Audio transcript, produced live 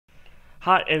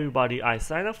Hi everybody, I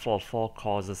signed up for 4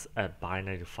 courses at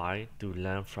Buy95 to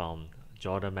learn from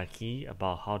Jordan Mackey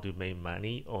about how to make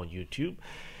money on YouTube.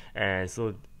 And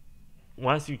so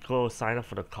once you go sign up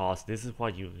for the course, this is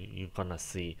what you're gonna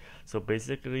see. So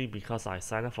basically, because I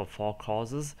signed up for 4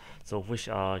 courses, so which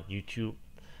are YouTube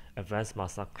Advanced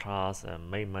Masterclass and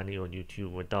make money on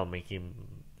YouTube without making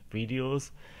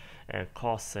videos, and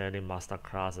course selling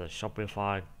masterclass and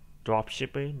Shopify drop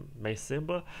shipping made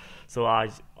simple. So I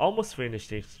almost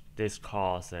finished this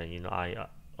course, and I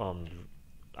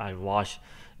watched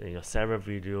several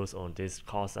videos on this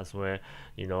course as well.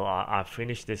 I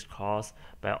finished this course,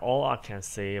 but all I can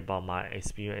say about my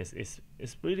experience is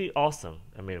really awesome.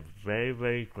 I mean, very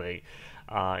very great.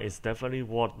 It's definitely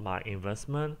worth my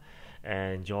investment.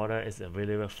 And Jordan is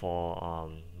available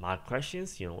for my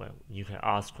questions. You can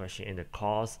ask question in the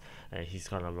course, and he's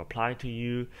gonna reply to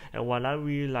you. And what I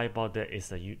really like about that is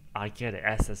that I get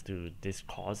access to this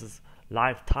courses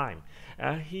lifetime.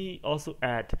 And he also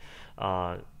add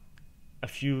a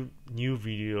few new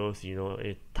videos.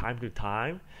 Time to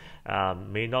time.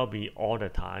 May not be all the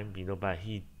time. But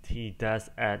he does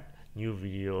add new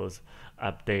videos,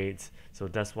 updates. So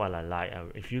that's what I like.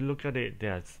 If you look at it,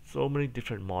 there's so many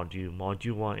different modules.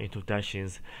 Module 1,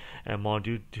 introductions, and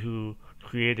module 2,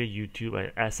 create a YouTube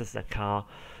and access account.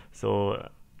 So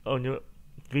on your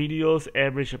videos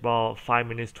average about 5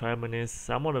 minutes, 12 minutes.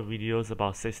 Some of the videos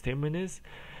about 16 minutes.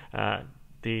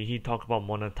 He talked about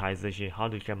monetization, how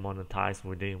to get monetized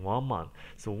within 1 month.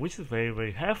 So which is very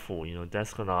very helpful.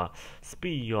 That's gonna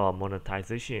speed your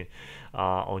monetization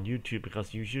on YouTube,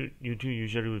 because YouTube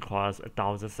usually requires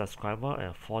 1,000 subscribers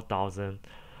and 4,000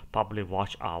 public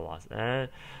watch hours. And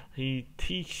he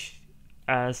teach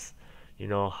us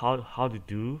how to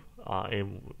do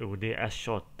within as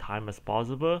short time as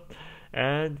possible,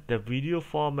 and the video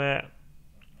format,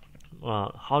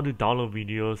 how to download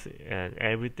videos and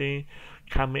everything,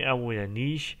 coming up with a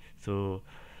niche. So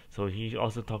he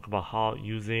also talked about how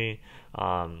using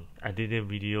editing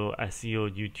video, SEO,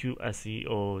 YouTube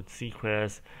SEO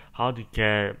secrets, how to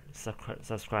get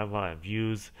subscriber and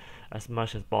views as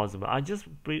much as possible. I just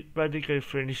practically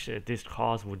finished this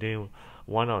course within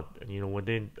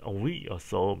within a week or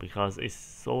so, because it's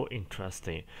so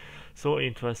interesting.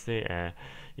 And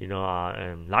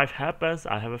life happens.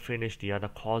 I haven't finished the other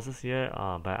courses yet,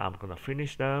 but I'm gonna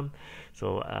finish them.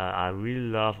 So I really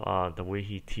love the way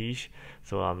he teach.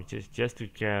 So just to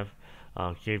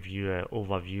give you an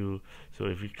overview. So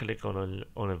if you click on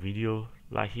a video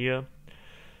right here,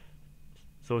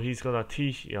 so he's gonna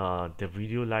teach the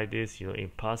video like this, in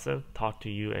person, talk to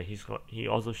you, and he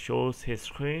also shows his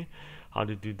screen how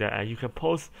to do that. And you can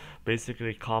post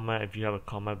basically comment if you have a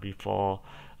comment before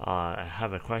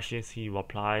have a questions. He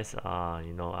replies.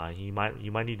 You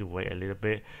might need to wait a little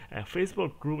bit. And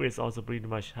Facebook group is also pretty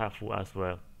much helpful as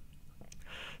well.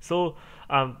 So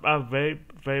I'm very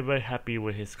very very happy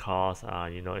with his course.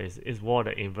 It's worth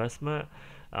the investment.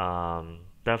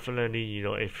 Definitely,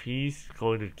 if he's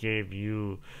going to give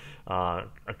you a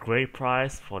great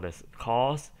price for this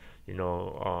course, 3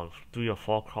 or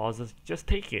 4 courses, just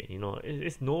take it.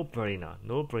 It's no brainer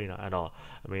at all.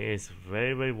 I mean, it's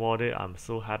very very worth it. I'm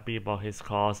so happy about his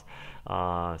course.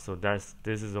 So this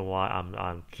is why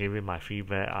I'm giving my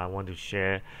feedback. I want to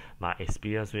share my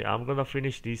experience with. I'm gonna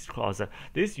finish this course.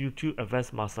 This YouTube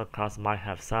Advanced Masterclass might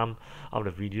have some of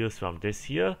the videos from this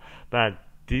year, but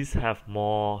these have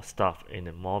more stuff in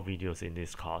it, more videos in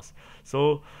this course.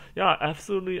 So yeah,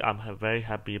 absolutely, I'm very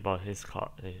happy about his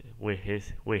with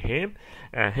him,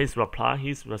 and his reply,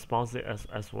 his responses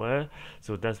as well.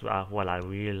 So that's what I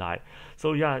really like.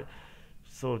 So yeah,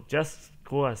 so just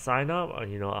go and sign up.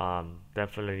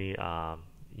 Definitely,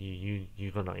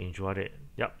 you're gonna enjoy it.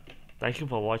 Yep. Thank you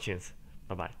for watching.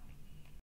 Bye bye.